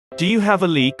Do you have a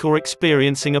leak or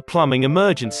experiencing a plumbing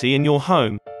emergency in your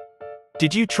home?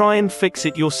 Did you try and fix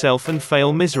it yourself and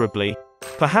fail miserably?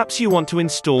 Perhaps you want to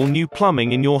install new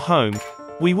plumbing in your home.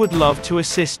 We would love to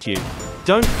assist you.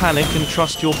 Don't panic and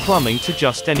trust your plumbing to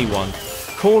just anyone.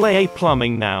 Call AA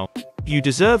Plumbing now. You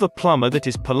deserve a plumber that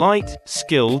is polite,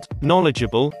 skilled,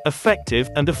 knowledgeable, effective,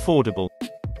 and affordable.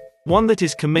 One that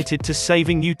is committed to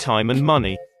saving you time and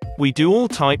money. We do all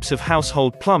types of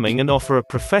household plumbing and offer a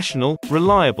professional,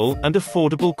 reliable, and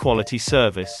affordable quality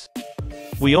service.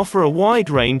 We offer a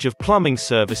wide range of plumbing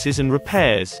services and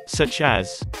repairs, such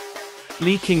as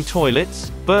leaking toilets,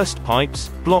 burst pipes,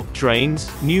 blocked drains,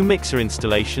 new mixer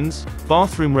installations,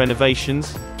 bathroom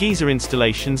renovations, geyser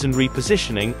installations and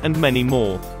repositioning, and many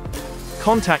more.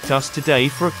 Contact us today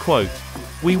for a quote.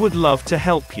 We would love to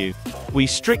help you. We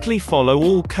strictly follow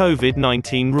all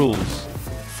COVID-19 rules.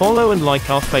 Follow and like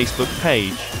our Facebook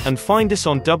page, and find us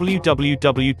on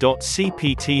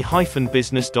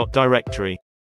www.cpt-business.directory.